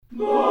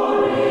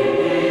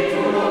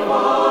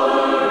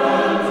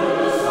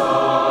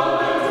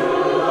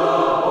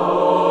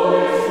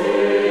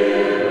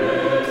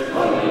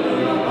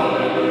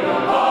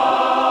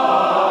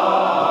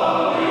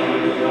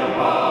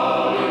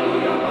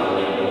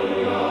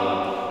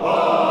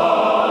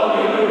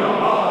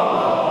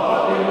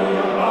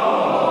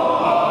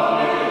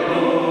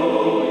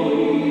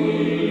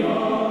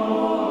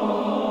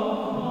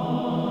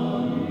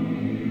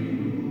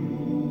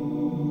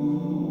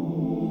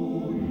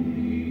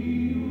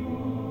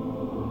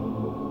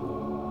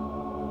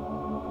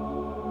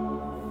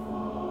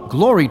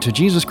Glory to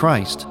Jesus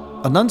Christ.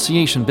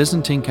 Annunciation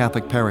Byzantine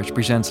Catholic Parish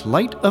presents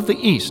Light of the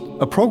East,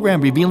 a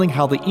program revealing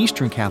how the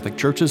Eastern Catholic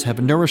Churches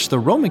have nourished the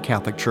Roman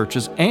Catholic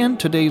Churches and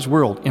today's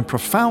world in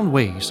profound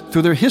ways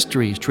through their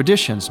histories,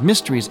 traditions,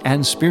 mysteries,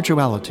 and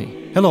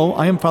spirituality. Hello,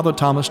 I am Father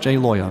Thomas J.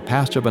 Loya,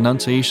 pastor of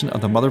Annunciation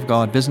of the Mother of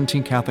God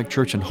Byzantine Catholic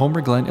Church in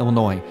Homer Glen,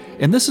 Illinois,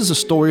 and this is a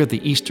story of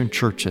the Eastern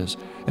Churches,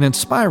 an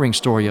inspiring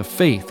story of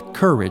faith,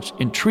 courage,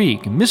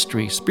 intrigue,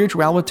 mystery,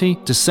 spirituality,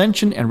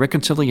 dissension, and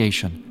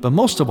reconciliation. But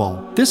most of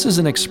all, this is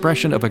an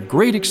expression of a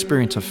great experience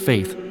of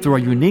faith through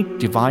a unique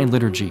divine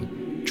liturgy.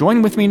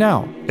 Join with me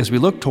now as we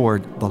look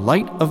toward the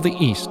Light of the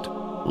East.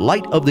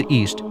 Light of the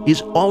East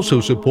is also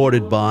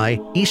supported by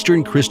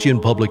Eastern Christian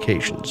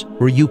Publications,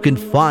 where you can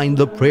find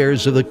the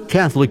prayers of the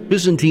Catholic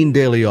Byzantine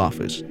Daily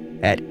Office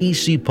at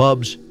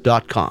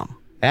ecpubs.com,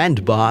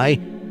 and by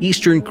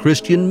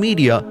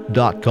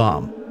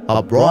easternchristianmedia.com,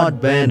 a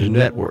broadband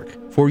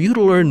network for you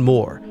to learn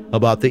more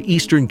about the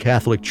Eastern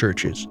Catholic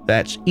Churches.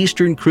 That's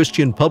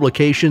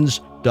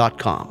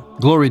easternchristianpublications.com.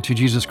 Glory to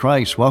Jesus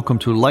Christ. Welcome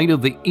to Light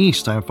of the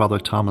East. I'm Father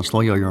Thomas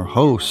Loya, your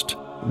host.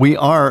 We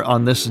are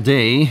on this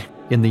day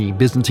in the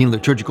Byzantine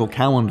liturgical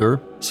calendar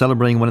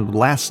celebrating one of the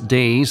last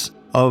days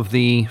of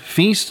the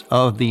Feast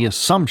of the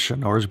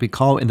Assumption, or as we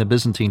call it in the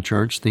Byzantine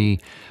Church, the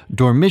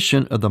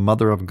Dormition of the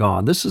Mother of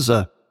God. This is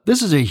a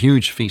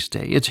huge feast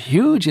day. It's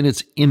huge in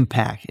its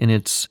impact, in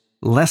its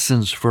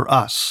lessons for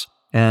us.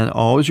 And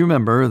always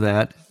remember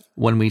that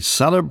when we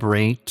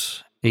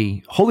celebrate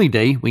a holy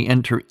day, we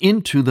enter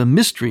into the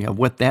mystery of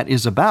what that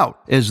is about,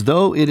 as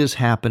though it is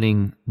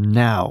happening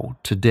now,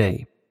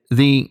 today.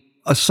 The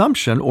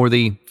Assumption, or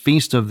the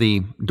Feast of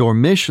the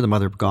Dormition of the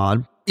Mother of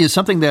God, is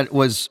something that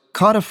was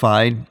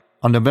codified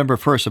on November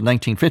 1st of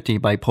 1950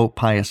 by Pope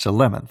Pius XI,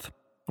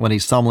 when he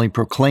solemnly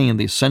proclaimed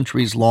the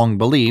centuries-long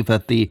belief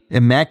that the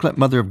Immaculate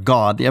Mother of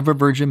God, the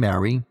Ever-Virgin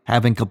Mary,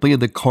 having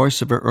completed the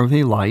course of her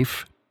earthly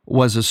life,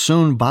 was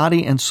assumed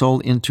body and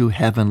soul into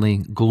heavenly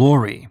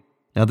glory.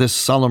 Now, this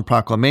solemn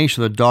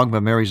proclamation of the dogma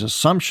of Mary's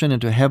Assumption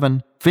into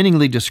heaven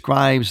fittingly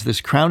describes this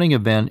crowning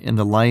event in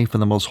the life of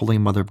the Most Holy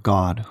Mother of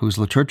God, whose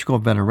liturgical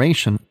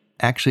veneration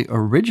actually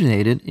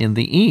originated in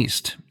the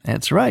East.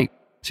 That's right.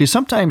 See,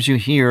 sometimes you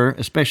hear,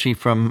 especially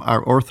from our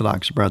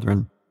Orthodox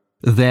brethren,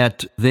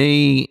 that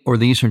they, or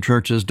the Eastern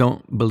churches,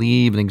 don't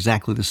believe in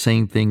exactly the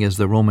same thing as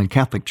the Roman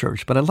Catholic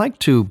Church, but I'd like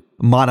to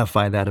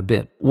modify that a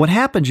bit. What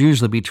happens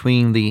usually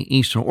between the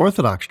Eastern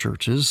Orthodox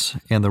churches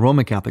and the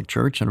Roman Catholic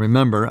Church, and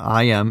remember,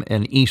 I am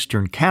an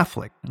Eastern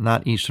Catholic,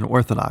 not Eastern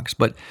Orthodox,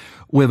 but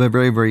we have a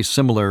very, very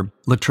similar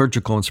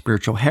liturgical and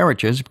spiritual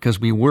heritage because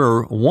we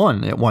were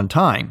one at one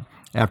time.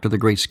 After the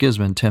Great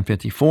Schism in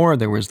 1054,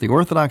 there was the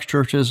Orthodox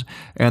churches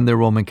and the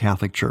Roman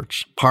Catholic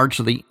Church. Parts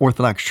of the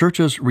Orthodox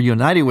churches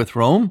reunited with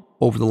Rome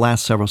over the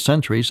last several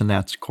centuries, and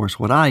that's, of course,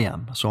 what I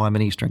am. So I'm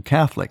an Eastern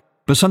Catholic.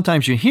 But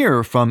sometimes you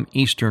hear from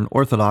Eastern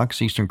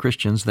Orthodox, Eastern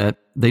Christians, that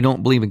they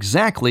don't believe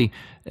exactly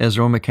as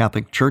the Roman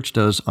Catholic Church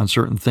does on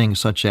certain things,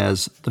 such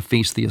as the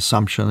Feast of the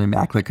Assumption and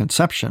Immaculate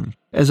Conception.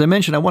 As I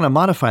mentioned, I want to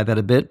modify that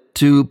a bit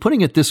to putting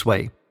it this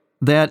way,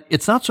 that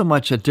it's not so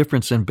much a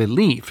difference in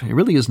belief. It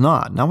really is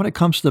not. Now, when it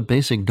comes to the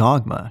basic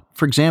dogma,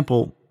 for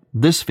example,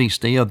 this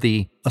feast day of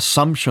the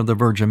Assumption of the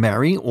Virgin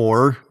Mary,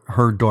 or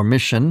her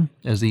Dormition,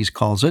 as these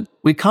calls it,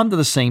 we come to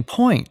the same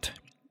point.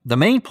 The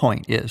main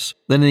point is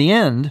that in the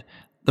end,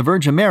 the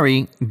Virgin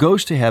Mary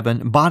goes to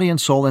heaven, body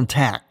and soul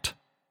intact.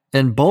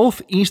 And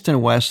both East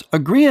and West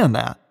agree on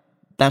that.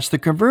 That's the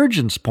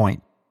convergence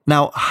point.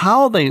 Now,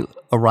 how they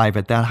arrive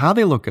at that, how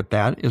they look at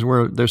that, is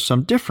where there's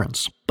some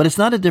difference. But it's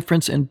not a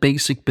difference in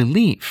basic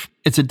belief.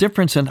 It's a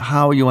difference in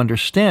how you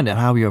understand it,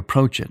 how you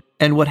approach it.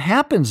 And what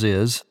happens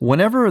is,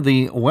 whenever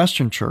the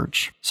Western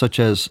Church, such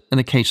as in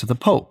the case of the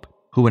Pope,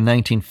 who in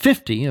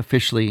 1950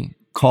 officially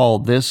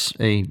called this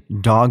a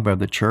dogma of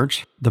the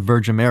Church, the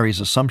Virgin Mary's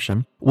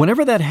Assumption,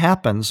 whenever that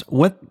happens,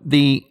 what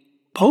the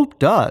Pope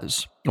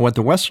does, what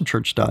the Western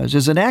Church does,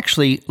 is it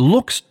actually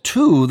looks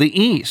to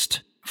the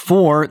East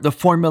for the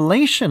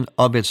formulation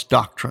of its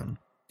doctrine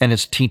and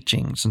its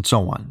teachings and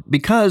so on.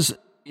 Because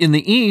in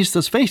the East,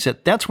 let's face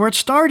it, that's where it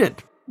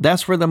started.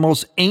 That's where the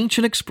most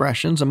ancient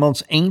expressions, the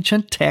most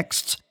ancient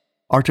texts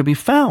are to be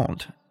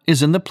found,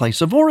 is in the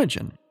place of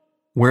origin.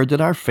 Where did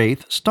our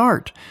faith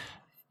start?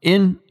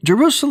 In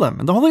Jerusalem,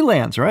 in the Holy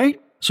Lands, right?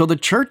 So the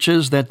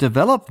churches that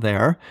develop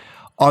there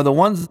are the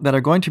ones that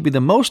are going to be the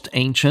most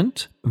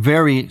ancient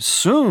very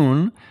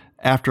soon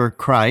after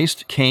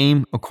Christ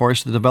came, of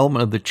course, the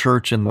development of the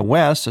church in the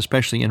West,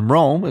 especially in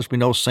Rome. As we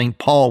know, St.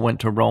 Paul went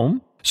to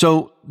Rome.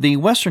 So the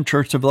Western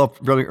church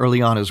developed very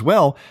early on as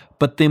well,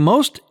 but the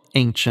most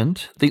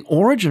ancient, the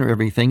origin of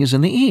everything is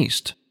in the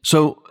East.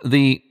 So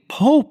the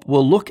Pope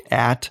will look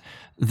at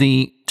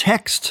the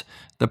text,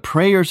 the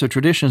prayers, the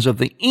traditions of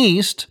the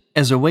East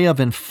as a way of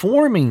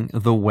informing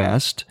the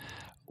West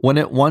when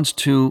it wants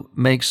to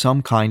make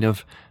some kind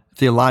of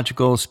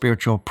theological,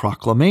 spiritual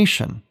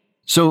proclamation.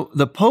 So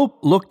the Pope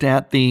looked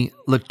at the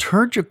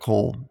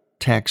liturgical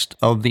text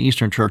of the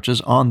Eastern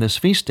churches on this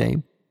feast day,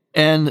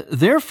 and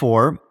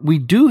therefore we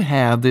do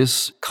have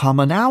this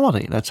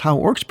commonality. That's how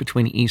it works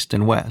between East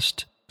and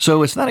West.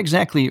 So it's not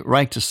exactly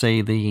right to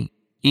say the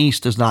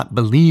East does not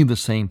believe the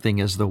same thing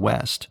as the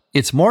West.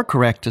 It's more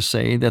correct to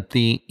say that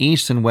the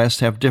East and West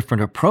have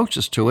different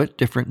approaches to it,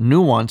 different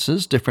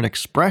nuances, different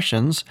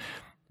expressions,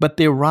 but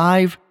they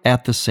arrive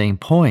at the same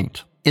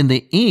point. In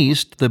the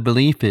East, the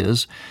belief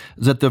is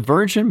that the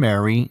Virgin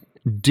Mary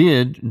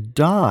did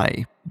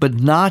die, but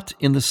not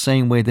in the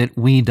same way that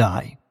we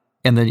die.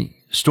 And the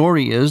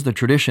story is, the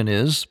tradition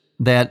is,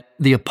 that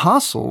the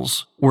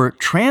apostles were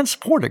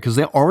transported, because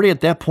they already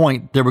at that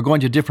point, they were going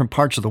to different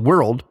parts of the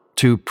world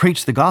to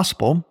preach the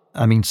gospel.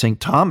 I mean, St.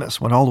 Thomas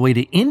went all the way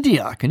to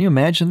India. Can you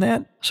imagine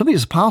that? Some of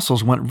these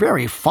apostles went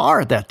very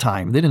far at that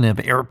time. They didn't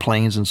have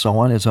airplanes and so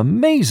on. It's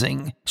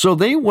amazing. So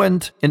they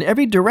went in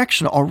every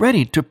direction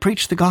already to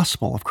preach the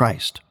gospel of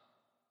Christ.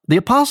 The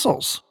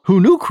apostles who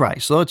knew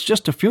Christ, though it's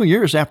just a few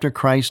years after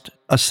Christ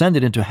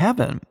ascended into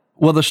heaven.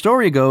 Well, the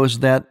story goes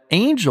that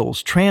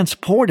angels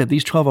transported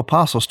these 12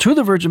 apostles to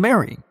the Virgin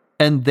Mary,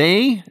 and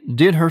they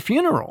did her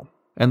funeral,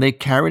 and they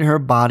carried her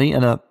body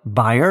in a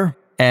bier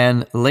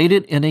and laid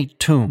it in a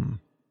tomb.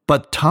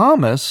 But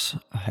Thomas,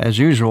 as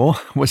usual,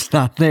 was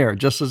not there,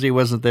 just as he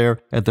wasn't there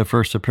at the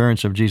first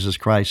appearance of Jesus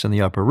Christ in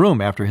the upper room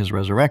after his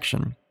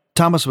resurrection.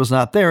 Thomas was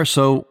not there,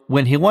 so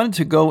when he wanted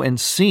to go and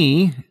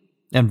see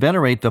and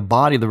venerate the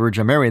body of the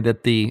Virgin Mary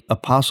that the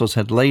apostles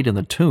had laid in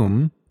the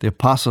tomb, the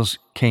apostles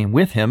came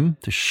with him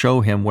to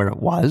show him where it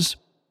was.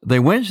 They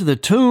went to the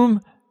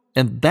tomb,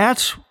 and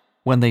that's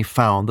when they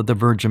found that the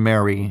Virgin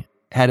Mary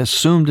had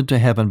assumed into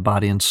heaven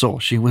body and soul.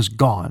 She was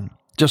gone,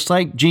 just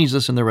like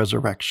Jesus in the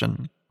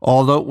resurrection.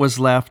 All that was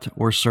left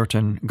were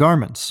certain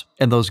garments,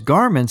 and those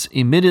garments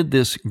emitted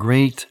this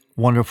great,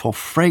 wonderful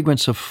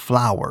fragrance of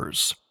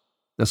flowers.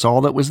 That's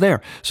all that was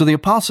there. So the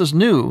apostles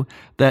knew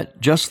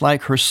that just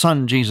like her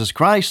son, Jesus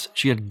Christ,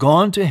 she had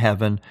gone to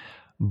heaven,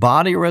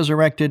 body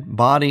resurrected,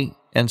 body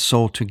and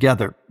soul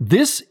together.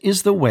 This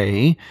is the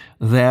way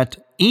that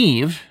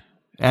Eve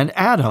and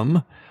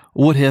Adam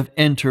would have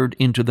entered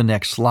into the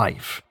next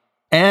life,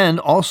 and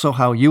also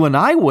how you and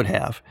I would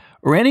have,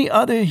 or any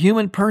other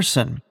human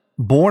person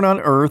born on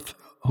earth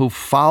who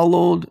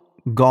followed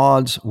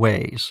God's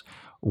ways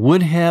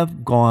would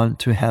have gone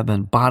to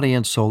heaven, body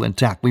and soul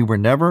intact. We were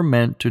never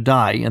meant to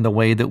die in the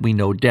way that we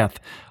know death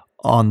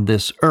on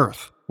this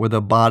earth, where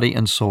the body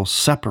and soul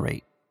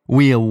separate.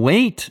 We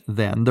await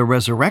then the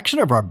resurrection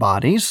of our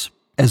bodies,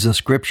 as the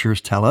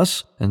scriptures tell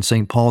us, and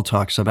St. Paul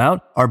talks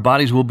about. Our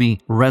bodies will be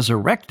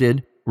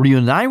resurrected,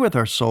 reunite with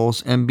our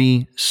souls, and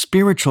be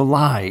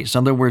spiritualized. In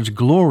other words,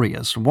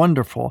 glorious,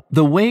 wonderful,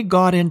 the way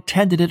God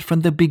intended it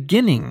from the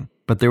beginning.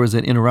 But there was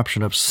an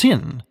interruption of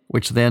sin,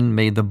 which then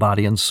made the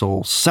body and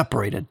soul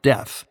separate at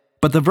death.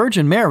 But the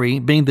Virgin Mary,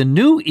 being the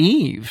new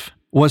Eve,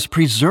 was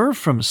preserved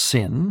from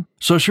sin,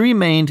 so she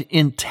remained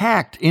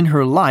intact in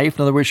her life.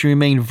 In other words, she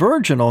remained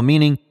virginal,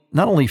 meaning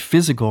not only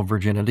physical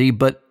virginity,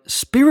 but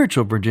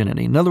spiritual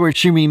virginity. In other words,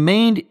 she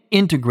remained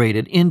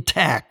integrated,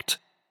 intact.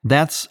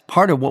 That's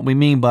part of what we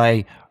mean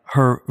by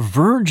her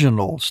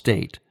virginal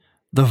state.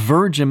 The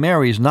Virgin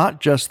Mary is not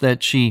just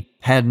that she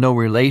had no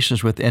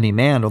relations with any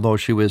man, although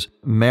she was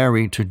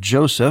married to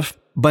Joseph,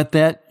 but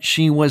that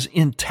she was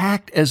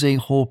intact as a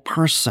whole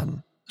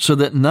person, so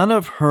that none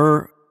of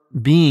her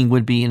being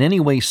would be in any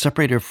way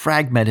separated or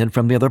fragmented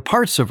from the other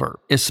parts of her,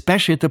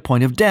 especially at the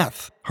point of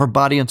death. Her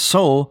body and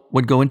soul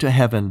would go into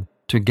heaven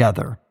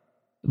together.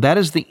 That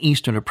is the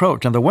Eastern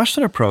approach. Now, the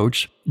Western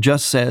approach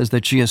just says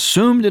that she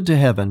assumed into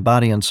heaven,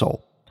 body and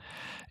soul.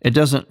 It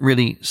doesn't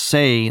really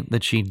say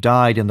that she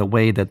died in the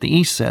way that the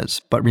East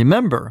says. But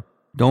remember,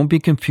 don't be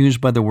confused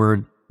by the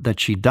word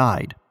that she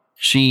died.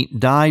 She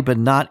died, but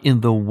not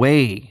in the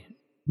way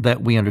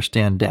that we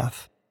understand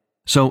death.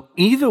 So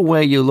either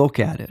way you look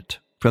at it,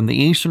 from the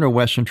Eastern or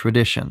Western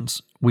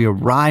traditions, we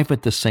arrive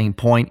at the same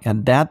point,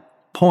 and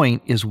that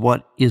point is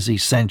what is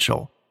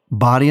essential.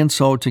 Body and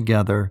soul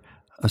together,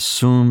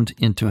 assumed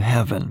into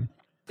heaven.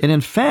 And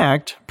in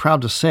fact,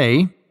 proud to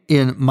say,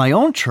 in my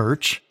own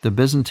church, the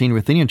Byzantine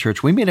Ruthenian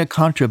Church, we made a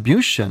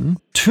contribution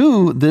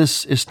to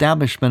this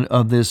establishment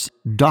of this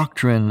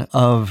doctrine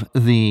of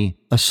the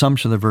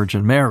Assumption of the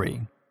Virgin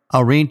Mary.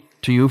 I'll read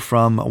to you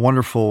from a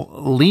wonderful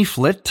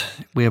leaflet.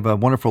 We have a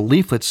wonderful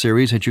leaflet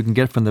series that you can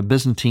get from the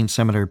Byzantine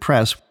Seminary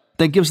Press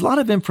that gives a lot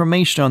of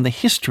information on the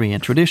history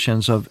and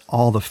traditions of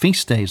all the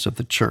feast days of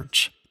the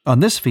church. On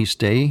this feast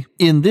day,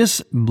 in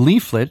this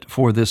leaflet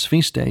for this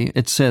feast day,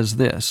 it says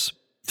this: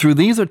 Through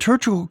these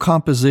liturgical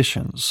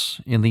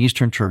compositions in the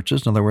Eastern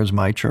churches, in other words,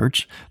 my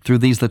church, through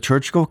these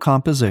liturgical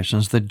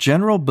compositions, the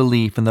general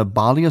belief in the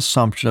bodily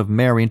assumption of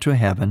Mary into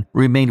heaven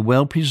remained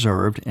well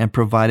preserved and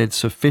provided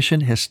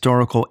sufficient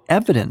historical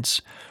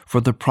evidence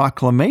for the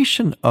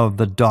proclamation of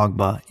the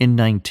dogma in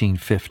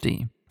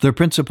 1950. The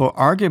principal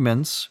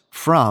arguments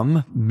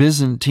from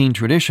Byzantine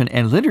tradition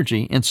and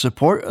liturgy in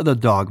support of the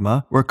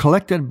dogma were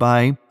collected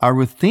by a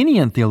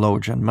Ruthenian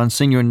theologian,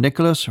 Monsignor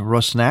Nicholas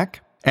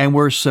Rosnack, and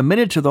were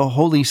submitted to the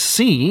Holy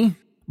See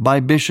by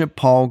Bishop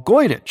Paul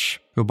Goydich,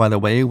 who, by the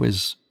way,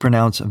 was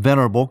pronounced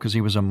venerable because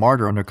he was a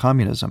martyr under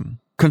communism.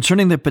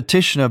 Concerning the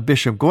petition of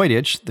Bishop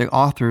Goydich, the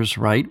authors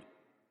write,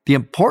 "The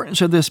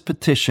importance of this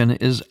petition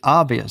is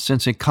obvious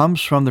since it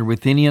comes from the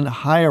Ruthenian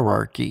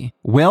hierarchy,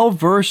 well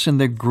versed in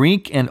the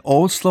Greek and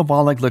Old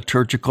Slavonic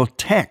liturgical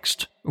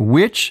text,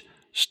 which,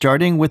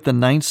 starting with the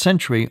 9th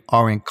century,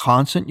 are in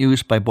constant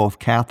use by both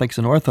Catholics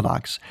and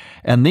Orthodox.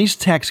 And these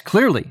texts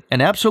clearly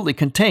and absolutely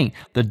contain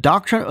the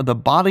doctrine of the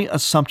bodily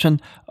assumption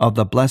of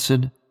the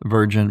Blessed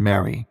Virgin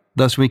Mary.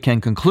 Thus we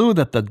can conclude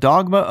that the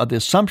dogma of the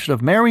Assumption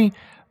of Mary,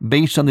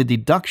 based on the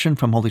deduction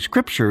from Holy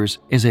Scriptures,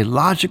 is a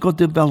logical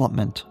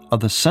development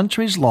of the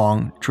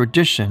centuries-long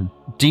tradition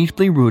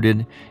deeply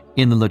rooted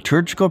in the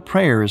liturgical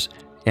prayers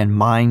and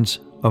minds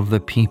of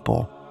the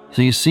people."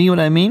 So you see what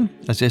I mean?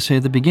 As I say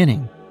at the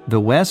beginning, the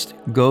West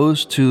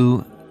goes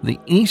to the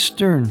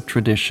Eastern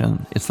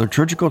tradition, its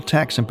liturgical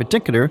texts in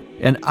particular,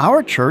 and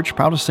our church,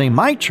 proud to say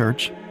my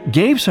church,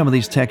 gave some of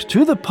these texts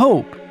to the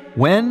Pope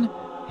when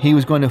he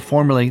was going to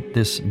formulate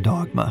this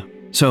dogma.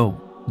 So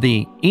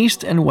the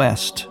East and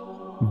West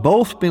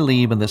both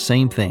believe in the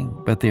same thing,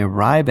 but they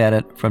arrive at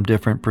it from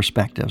different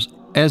perspectives.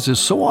 As is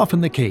so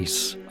often the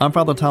case, I'm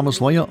Father Thomas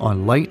Loya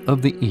on Light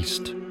of the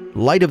East.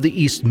 Light of the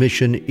East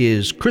mission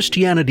is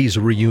Christianity's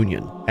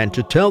reunion, and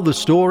to tell the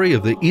story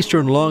of the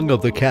Eastern lung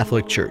of the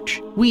Catholic Church,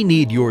 we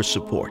need your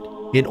support.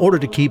 In order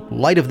to keep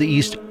Light of the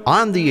East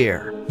on the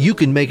air, you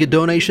can make a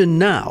donation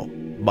now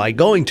by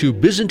going to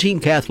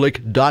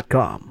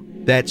ByzantineCatholic.com.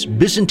 That's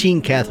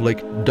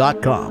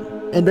ByzantineCatholic.com,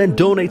 and then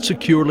donate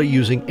securely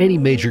using any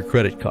major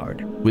credit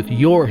card. With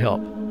your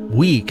help,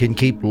 we can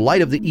keep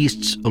Light of the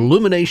East's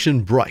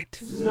illumination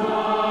bright.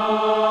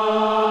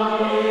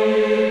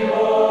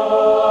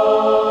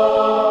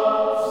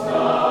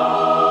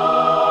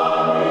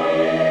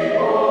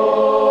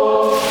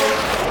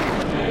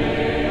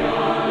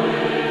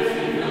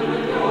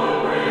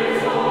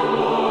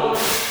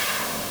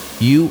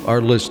 You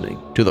are listening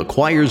to the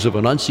Choirs of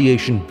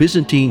Annunciation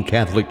Byzantine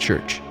Catholic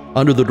Church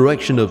under the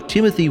direction of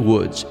Timothy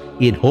Woods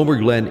in Homer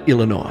Glen,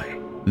 Illinois.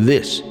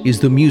 This is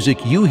the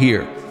music you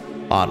hear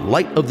on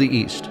Light of the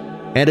East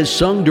and is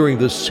sung during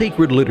the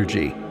sacred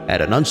liturgy at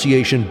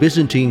Annunciation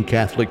Byzantine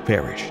Catholic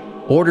Parish.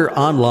 Order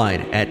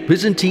online at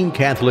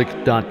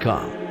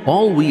ByzantineCatholic.com.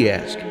 All we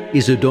ask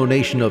is a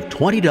donation of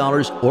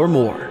 $20 or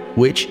more,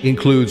 which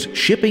includes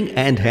shipping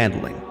and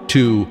handling,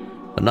 to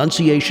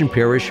Annunciation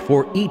Parish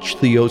for each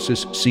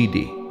Theosis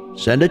CD.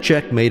 Send a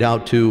check made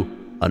out to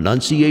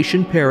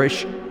Annunciation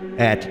Parish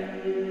at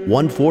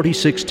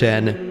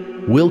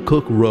 14610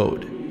 Wilcook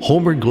Road,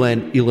 Homer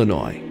Glen,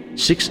 Illinois,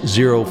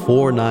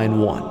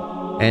 60491.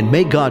 And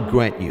may God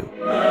grant you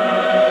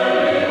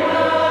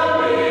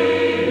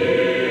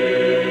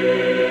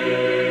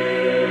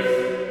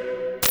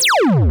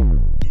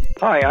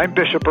Hi, I'm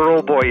Bishop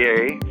Earl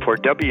Boyer for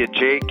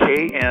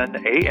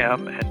WJKN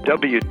AM and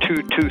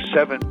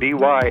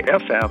W227BY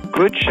FM,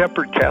 Good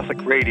Shepherd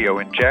Catholic Radio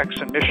in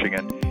Jackson,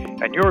 Michigan,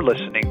 and you're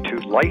listening to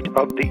Light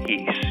of the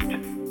East.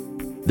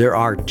 There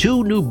are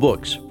 2 new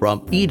books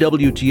from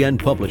EWTN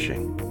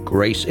Publishing: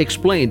 Grace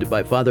Explained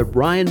by Father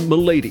Brian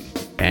Mullady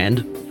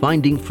and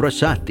Finding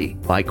Frassati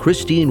by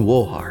Christine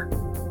Wohar.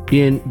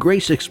 In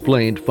Grace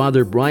Explained,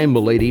 Father Brian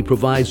Mullady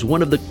provides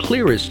one of the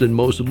clearest and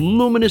most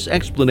luminous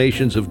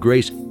explanations of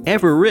grace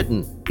ever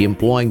written,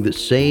 employing the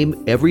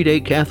same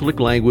everyday Catholic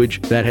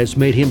language that has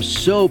made him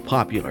so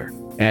popular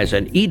as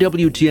an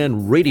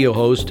EWTN radio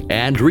host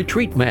and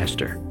retreat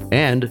master.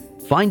 And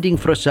Finding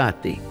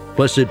Frassati,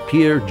 Blessed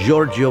Pier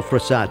Giorgio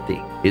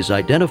Frassati, is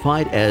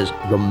identified as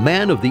the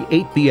man of the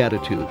 8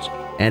 Beatitudes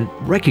and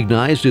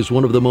recognized as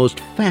one of the most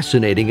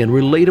fascinating and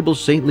relatable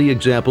saintly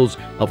examples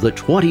of the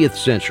 20th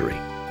century.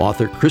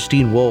 Author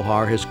Christine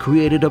Wohar has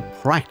created a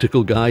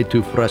practical guide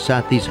to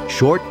Frassati's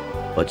short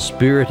but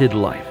spirited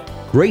life.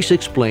 Grace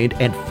Explained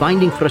and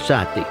Finding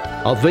Frassati,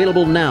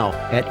 available now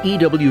at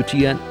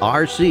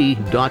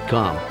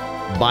EWTNRC.com.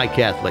 Buy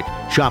Catholic.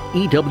 Shop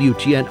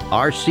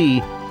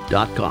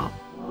EWTNRC.com.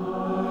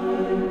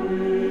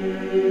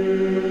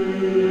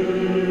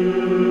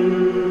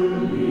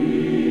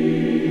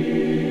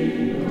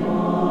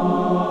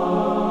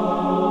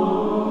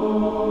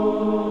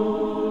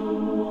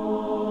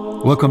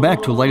 Welcome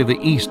back to Light of the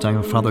East.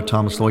 I'm Father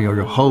Thomas Loya,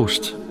 your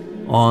host.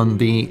 on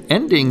the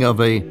ending of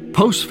a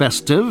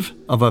post-festive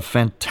of a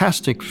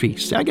fantastic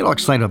feast. I get all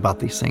excited about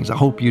these things. I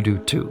hope you do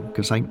too,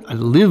 because I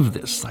live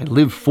this. I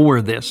live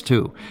for this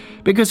too,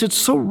 because it's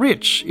so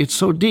rich. It's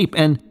so deep.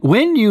 And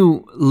when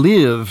you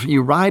live,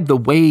 you ride the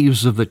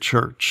waves of the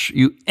church.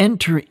 You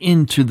enter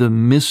into the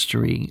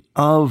mystery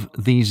of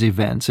these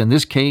events. In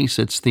this case,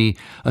 it's the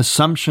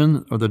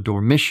Assumption or the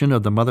Dormition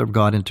of the Mother of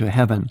God into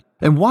heaven.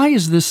 And why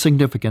is this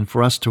significant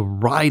for us to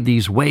ride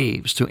these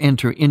waves, to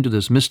enter into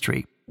this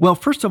mystery? Well,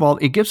 first of all,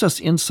 it gives us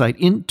insight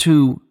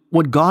into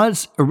what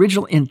God's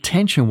original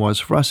intention was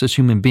for us as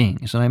human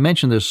beings. And I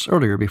mentioned this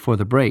earlier before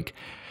the break.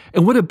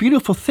 And what a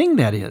beautiful thing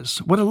that is.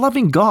 What a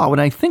loving God. When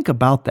I think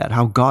about that,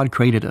 how God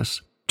created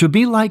us, to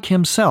be like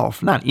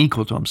himself, not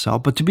equal to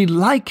himself, but to be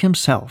like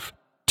himself,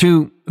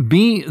 to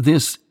be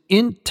this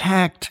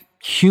intact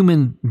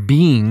human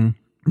being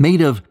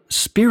made of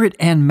spirit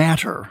and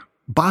matter,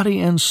 body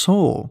and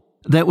soul,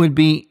 that would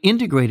be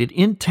integrated,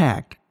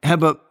 intact,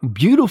 have a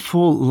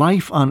beautiful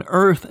life on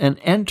earth and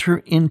enter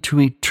into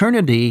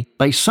eternity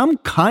by some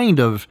kind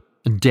of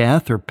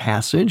death or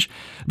passage.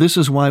 This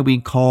is why we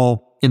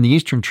call, in the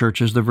Eastern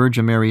churches, the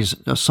Virgin Mary's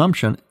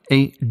Assumption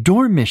a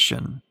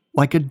dormition,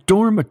 like a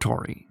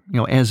dormitory,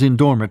 as in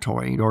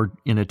dormitory, or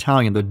in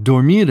Italian, the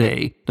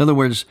dormire. In other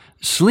words,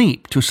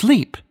 sleep, to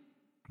sleep.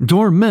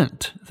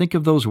 Dormant, think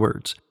of those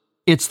words.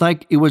 It's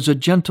like it was a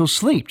gentle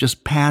sleep,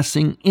 just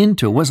passing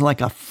into. It wasn't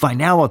like a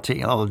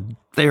finality. Oh,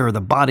 there,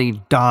 the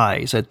body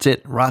dies. That's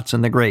it, rots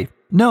in the grave.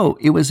 No,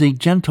 it was a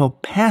gentle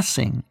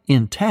passing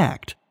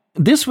intact.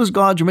 This was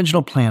God's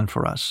original plan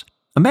for us.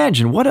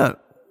 Imagine what a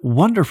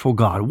wonderful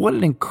God, what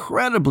an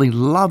incredibly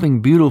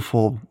loving,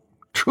 beautiful,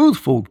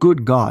 truthful,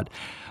 good God.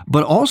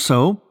 But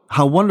also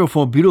how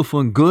wonderful, beautiful,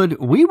 and good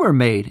we were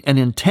made and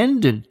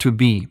intended to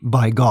be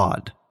by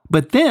God.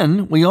 But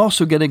then we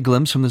also get a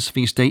glimpse from this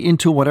feast day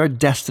into what our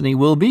destiny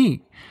will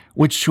be,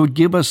 which should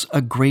give us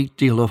a great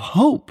deal of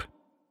hope.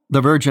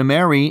 The Virgin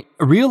Mary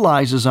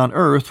realizes on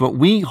earth what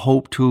we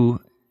hope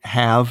to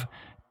have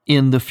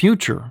in the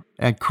future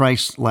at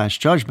Christ's last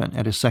judgment,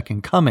 at his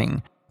second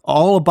coming.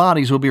 All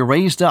bodies will be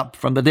raised up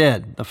from the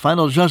dead. The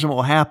final judgment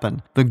will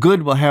happen. The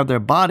good will have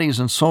their bodies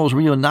and souls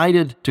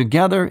reunited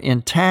together,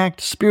 intact,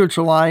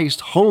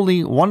 spiritualized,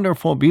 holy,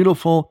 wonderful,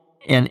 beautiful,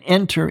 and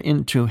enter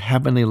into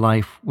heavenly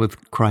life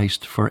with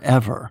Christ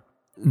forever.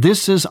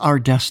 This is our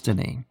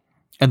destiny.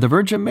 And the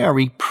Virgin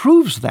Mary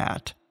proves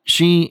that.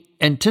 She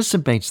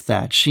anticipates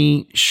that.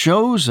 She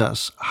shows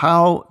us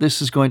how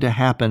this is going to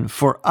happen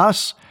for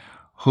us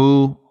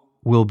who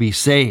will be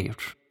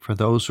saved, for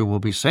those who will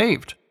be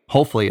saved.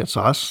 Hopefully it's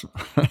us.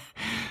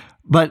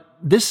 But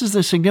this is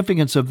the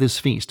significance of this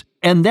feast.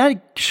 And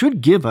that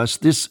should give us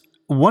this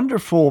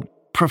wonderful,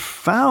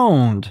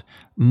 profound,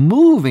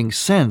 moving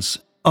sense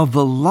of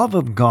the love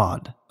of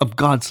God, of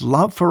God's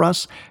love for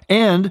us,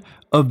 and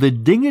of the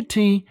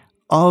dignity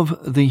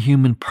of the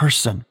human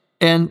person.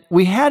 And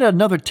we had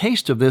another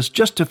taste of this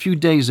just a few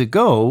days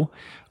ago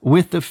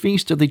with the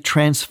Feast of the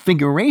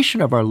Transfiguration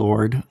of our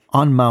Lord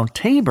on Mount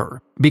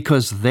Tabor,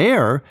 because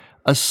there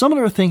a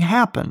similar thing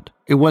happened.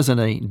 It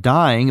wasn't a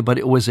dying, but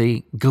it was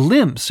a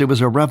glimpse. It was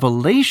a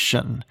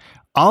revelation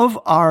of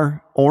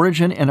our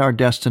origin and our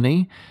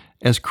destiny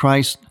as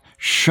Christ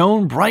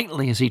shone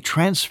brightly as he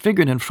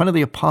transfigured in front of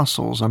the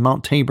apostles on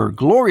Mount Tabor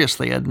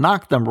gloriously and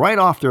knocked them right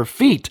off their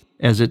feet,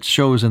 as it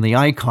shows in the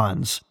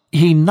icons.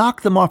 He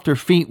knocked them off their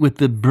feet with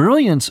the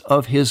brilliance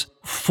of his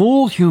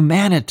full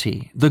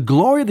humanity, the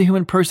glory of the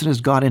human person as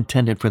God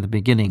intended for the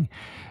beginning,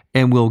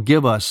 and will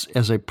give us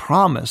as a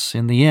promise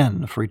in the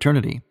end for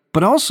eternity.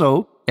 But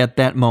also, at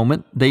that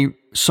moment, they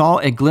saw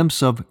a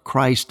glimpse of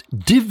Christ's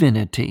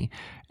divinity,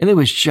 and it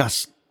was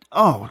just,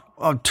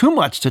 too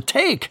much to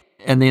take.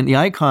 And in the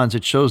icons,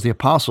 it shows the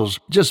apostles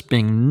just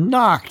being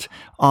knocked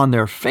on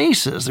their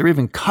faces. They're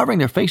even covering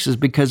their faces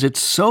because it's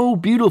so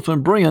beautiful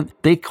and brilliant,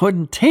 they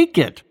couldn't take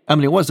it. I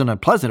mean, it wasn't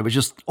unpleasant. It was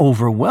just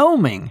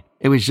overwhelming.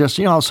 It was just,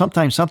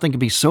 sometimes something can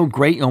be so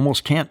great you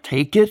almost can't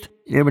take it.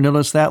 You ever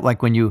notice that?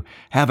 Like when you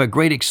have a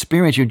great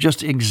experience, you're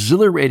just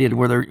exhilarated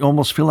where you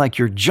almost feel like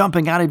you're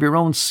jumping out of your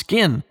own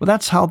skin. Well,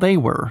 that's how they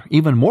were,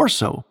 even more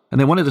so. And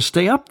they wanted to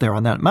stay up there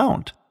on that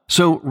mount.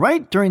 So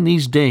right during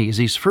these days,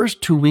 these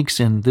first 2 weeks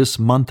in this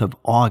month of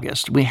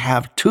August, we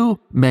have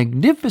two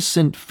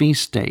magnificent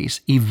feast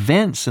days,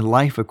 events in the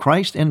life of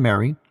Christ and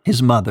Mary,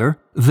 his mother,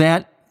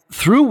 that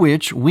through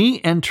which we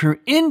enter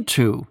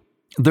into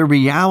the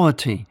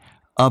reality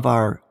of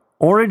our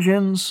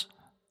origins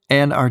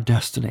and our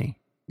destiny,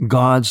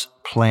 God's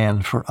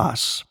plan for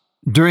us.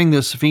 During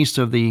this Feast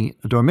of the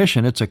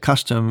Dormition, it's a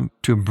custom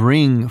to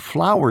bring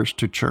flowers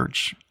to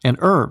church and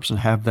herbs and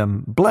have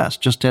them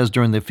blessed, just as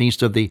during the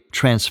Feast of the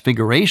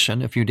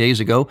Transfiguration a few days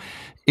ago,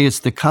 it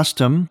is the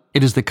custom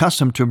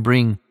to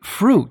bring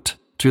fruit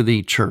to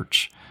the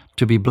church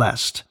to be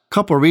blessed. A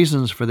couple of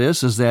reasons for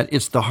this is that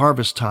it's the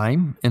harvest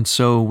time, and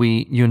so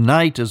we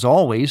unite, as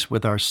always,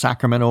 with our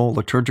sacramental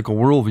liturgical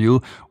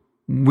worldview.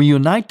 We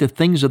unite the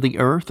things of the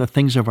earth, the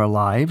things of our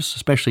lives,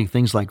 especially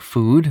things like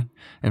food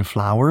and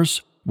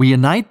flowers. We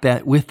unite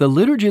that with the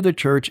liturgy of the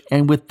church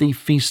and with the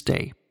feast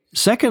day.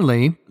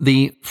 Secondly,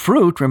 the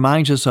fruit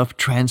reminds us of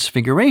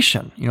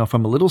transfiguration.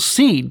 From a little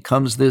seed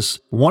comes this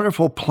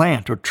wonderful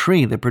plant or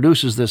tree that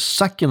produces this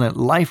succulent,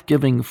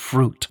 life-giving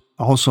fruit.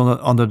 Also,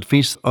 on the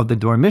Feast of the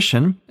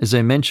Dormition, as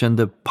I mentioned,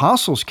 the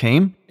apostles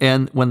came,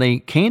 and when they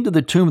came to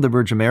the tomb of the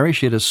Virgin Mary,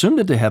 she had assumed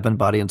into heaven,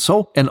 body and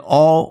soul, and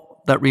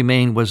all that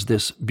remained was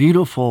this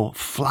beautiful,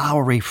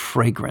 flowery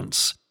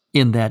fragrance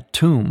in that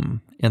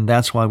tomb. And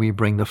that's why we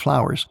bring the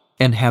flowers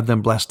and have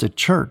them blessed at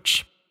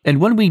church. And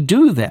when we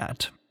do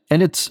that,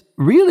 and it's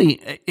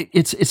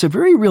a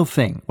very real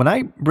thing. When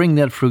I bring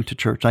that fruit to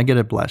church, I get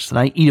it blessed, and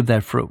I eat of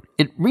that fruit.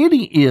 It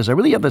really is. I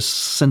really have a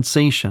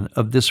sensation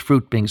of this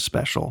fruit being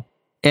special.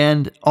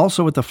 And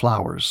also with the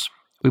flowers.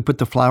 We put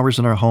the flowers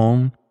in our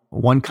home.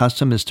 One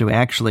custom is to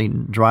actually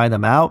dry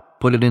them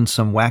out, put it in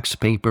some wax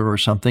paper or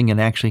something, and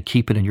actually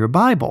keep it in your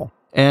Bible.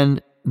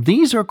 And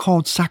these are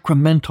called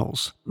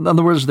sacramentals. In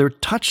other words, they're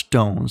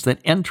touchstones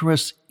that enter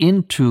us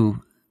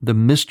into the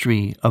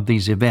mystery of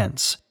these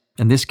events.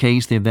 In this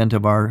case, the event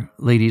of Our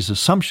Lady's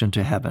Assumption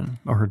to heaven,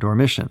 or her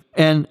Dormition.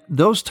 And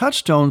those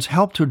touchstones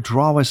help to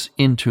draw us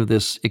into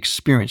this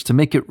experience, to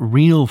make it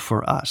real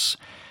for us.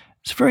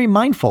 It's very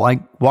mindful.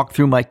 I walk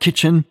through my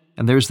kitchen,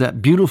 and there's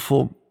that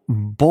beautiful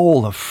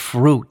bowl of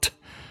fruit,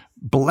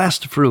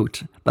 blessed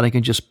fruit, that I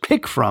can just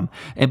pick from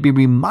and be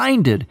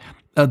reminded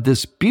of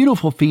this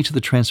beautiful feast of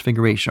the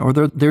Transfiguration. Or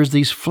there's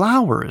these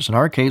flowers. In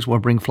our case, we'll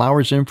bring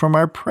flowers in from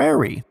our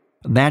prairie,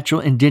 natural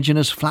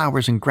indigenous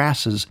flowers and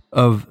grasses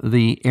of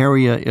the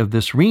area of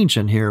this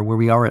region here where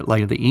we are at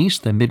Light of the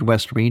East, the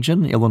Midwest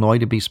region, Illinois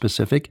to be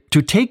specific,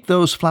 to take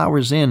those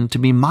flowers in, to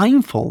be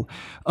mindful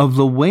of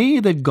the way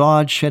that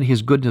God shed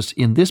his goodness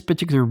in this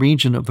particular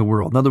region of the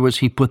world. In other words,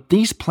 he put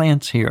these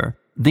plants here,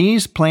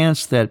 these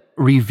plants that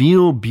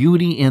reveal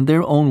beauty in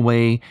their own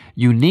way,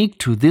 unique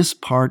to this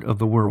part of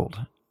the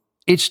world.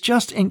 It's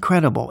just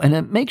incredible, and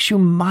it makes you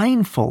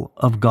mindful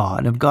of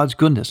God, of God's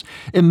goodness.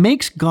 It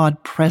makes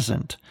God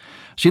present.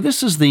 See,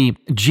 this is the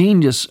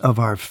genius of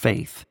our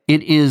faith.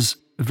 It is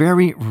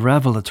very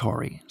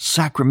revelatory,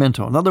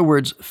 sacramental. In other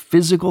words,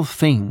 physical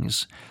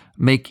things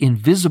make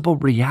invisible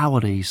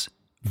realities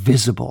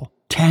visible,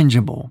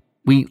 tangible.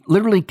 We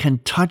literally can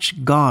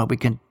touch God. We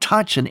can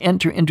touch and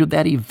enter into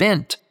that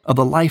event of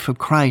the life of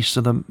Christ,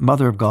 of the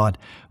Mother of God,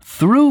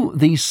 through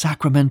these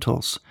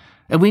sacramentals.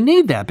 And we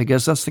need that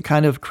because that's the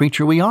kind of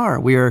creature we are.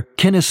 We are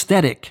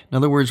kinesthetic. In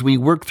other words, we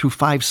work through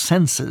 5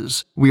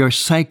 senses. We are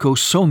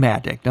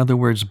psychosomatic. In other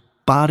words,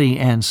 body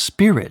and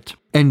spirit.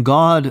 And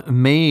God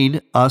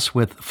made us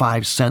with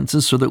 5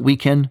 senses so that we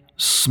can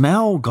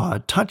smell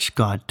God, touch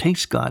God,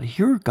 taste God,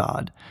 hear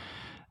God.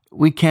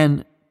 We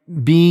can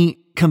be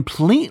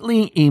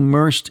completely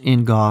immersed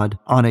in God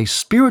on a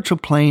spiritual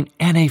plane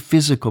and a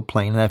physical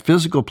plane. And that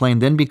physical plane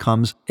then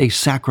becomes a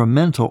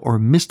sacramental or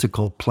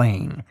mystical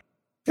plane.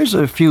 Here's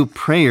a few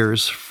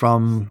prayers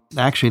from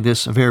actually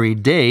this very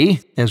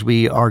day as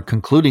we are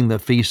concluding the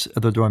Feast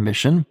of the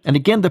Dormition. And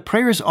again, the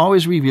prayers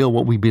always reveal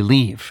what we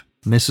believe.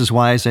 And this is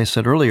why, as I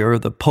said earlier,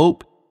 the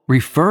Pope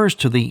refers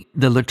to the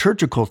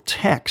liturgical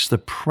text, the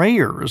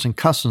prayers and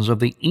customs of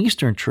the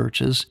Eastern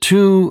churches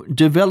to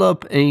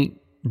develop a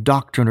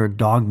doctrine or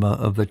dogma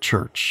of the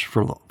church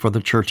for the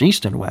church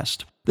East and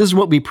West. This is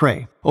what we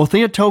pray. O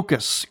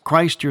Theotokos,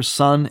 Christ your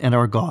Son and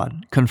our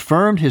God,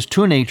 confirmed his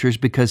 2 natures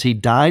because he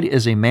died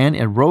as a man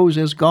and rose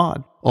as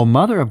God. O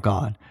Mother of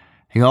God,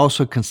 he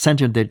also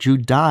consented that you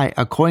die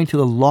according to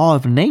the law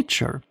of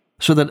nature,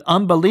 so that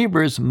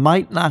unbelievers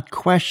might not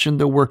question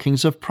the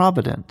workings of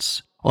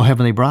providence. O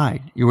Heavenly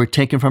Bride, you were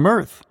taken from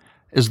earth,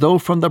 as though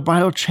from the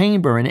bridal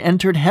chamber, and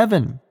entered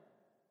heaven.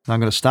 Now I'm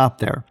going to stop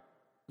there.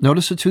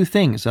 Notice the 2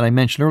 things that I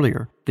mentioned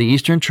earlier. The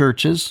Eastern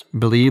churches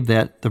believe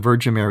that the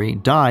Virgin Mary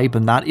died,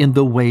 but not in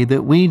the way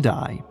that we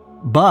die.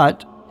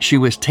 But she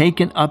was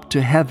taken up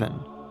to heaven,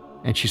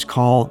 and she's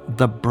called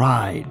the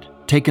bride,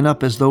 taken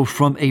up as though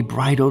from a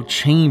bridal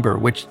chamber,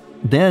 which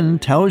then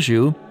tells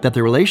you that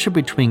the relationship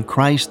between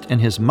Christ and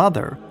his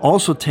mother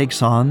also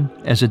takes on,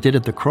 as it did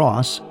at the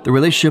cross, the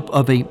relationship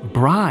of a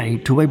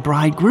bride to a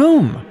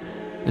bridegroom.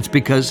 It's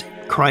because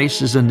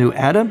Christ is the new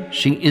Adam,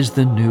 she is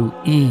the new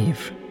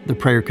Eve. The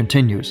prayer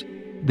continues.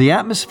 The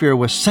atmosphere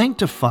was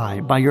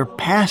sanctified by your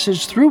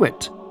passage through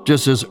it,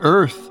 just as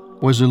earth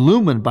was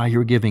illumined by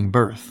your giving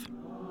birth.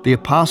 The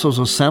apostles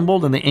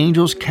assembled and the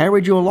angels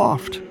carried you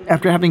aloft.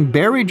 After having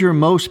buried your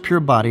most pure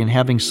body and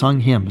having sung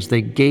hymns,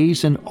 they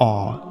gazed in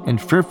awe and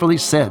fearfully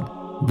said,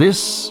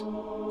 This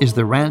is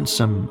the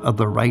ransom of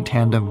the right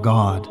hand of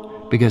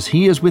God, because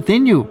he is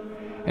within you,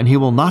 and he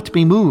will not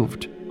be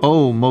moved.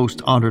 O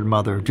most honored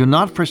Mother, do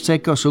not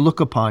forsake us who look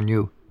upon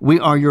you. We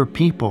are your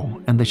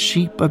people and the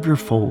sheep of your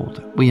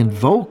fold. We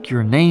invoke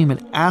your name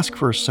and ask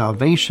for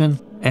salvation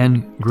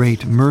and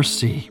great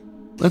mercy.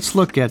 Let's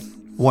look at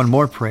one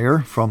more prayer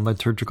from the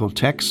liturgical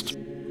text.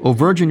 O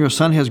Virgin, your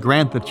Son has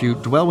granted that you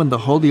dwell in the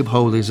Holy of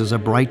Holies as a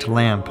bright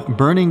lamp,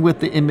 burning with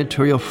the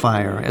immaterial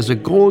fire, as a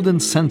golden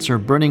censer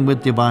burning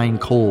with divine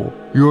coal.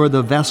 You are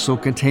the vessel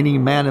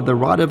containing man and the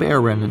rod of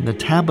Aaron and the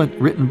tablet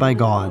written by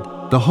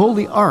God, the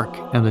holy ark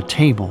and the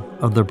table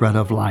of the bread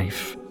of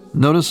life.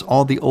 Notice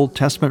all the Old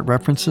Testament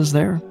references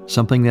there?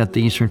 Something that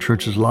the Eastern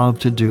churches love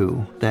to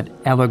do, that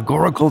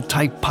allegorical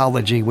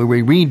typology where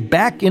we read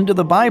back into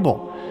the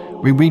Bible.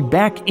 We read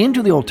back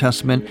into the Old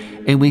Testament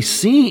and we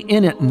see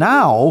in it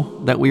now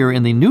that we are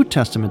in the New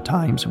Testament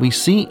times, we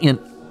see in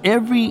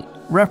every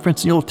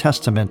reference in the Old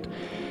Testament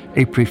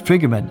a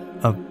prefigurement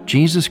of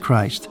Jesus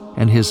Christ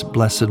and His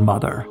Blessed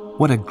Mother.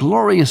 What a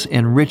glorious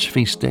and rich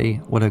feast day.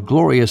 What a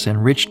glorious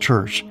and rich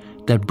church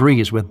that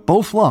breathes with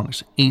both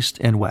lungs, East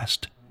and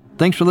West.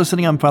 Thanks for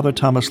listening. I'm Father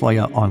Thomas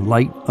Loya on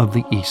Light of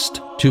the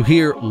East. To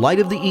hear Light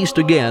of the East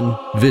again,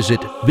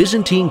 visit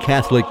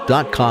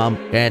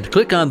ByzantineCatholic.com and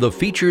click on the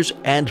Features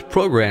and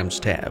Programs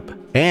tab.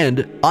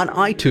 And on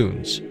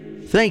iTunes.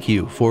 Thank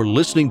you for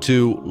listening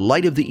to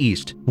Light of the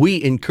East.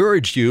 We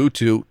encourage you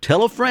to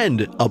tell a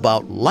friend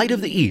about Light of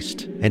the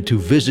East and to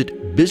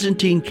visit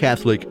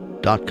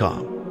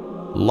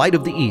ByzantineCatholic.com. Light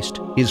of the East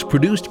is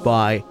produced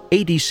by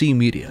ADC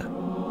Media.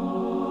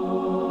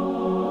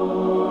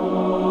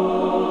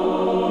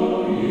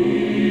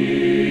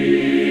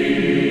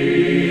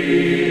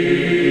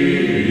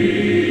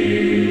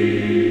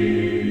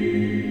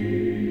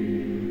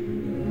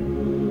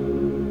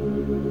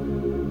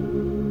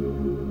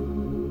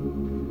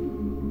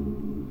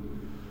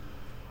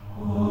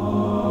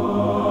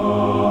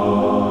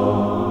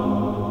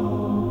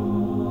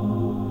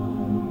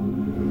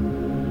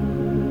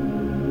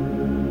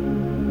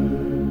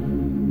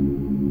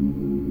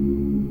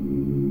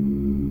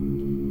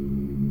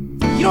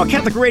 You know what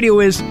Catholic radio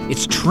is?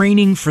 It's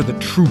training for the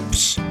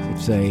troops.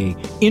 It's a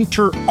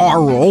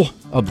interaural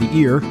of the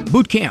ear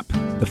boot camp.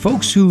 The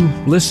folks who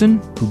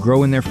listen, who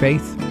grow in their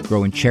faith,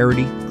 grow in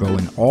charity, grow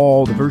in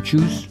all the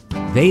virtues,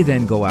 they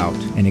then go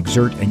out and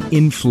exert an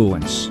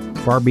influence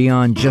far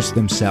beyond just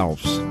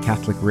themselves.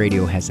 Catholic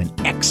radio has an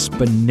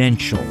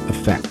exponential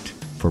effect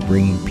for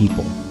bringing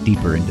people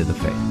deeper into the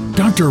faith.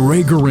 Dr.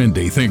 Ray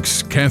Guarendi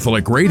thinks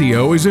Catholic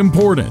radio is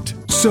important.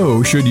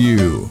 So should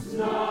you.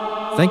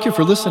 Thank you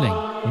for listening.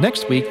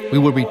 Next week, we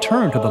will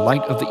return to the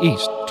Light of the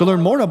East. To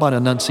learn more about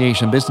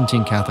Annunciation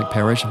Byzantine Catholic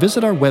Parish,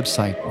 visit our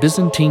website,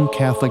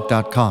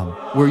 ByzantineCatholic.com,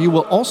 where you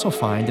will also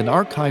find an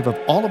archive of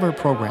all of our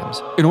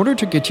programs. In order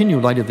to continue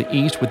Light of the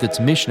East with its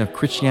mission of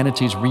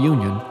Christianity's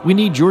reunion, we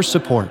need your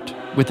support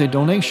with a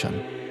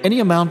donation. Any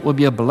amount will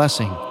be a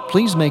blessing.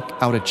 Please make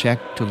out a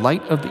check to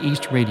Light of the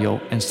East Radio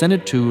and send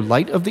it to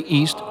Light of the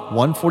East,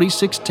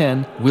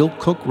 14610 Will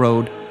Cook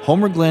Road,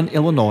 Homer Glen,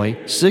 Illinois,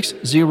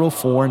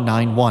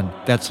 60491.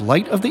 That's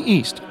Light of the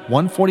East,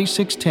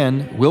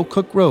 14610 Will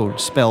Cook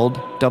Road, spelled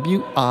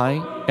WILL-COOK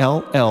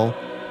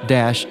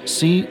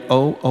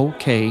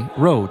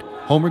Road,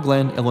 Homer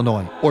Glen,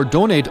 Illinois. Or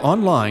donate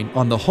online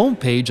on the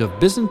homepage of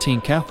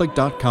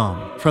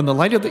ByzantineCatholic.com. From the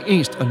Light of the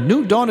East, a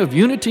new dawn of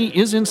unity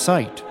is in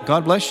sight.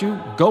 God bless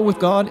you, go with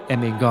God,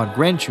 and may God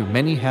grant you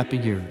many happy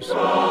years.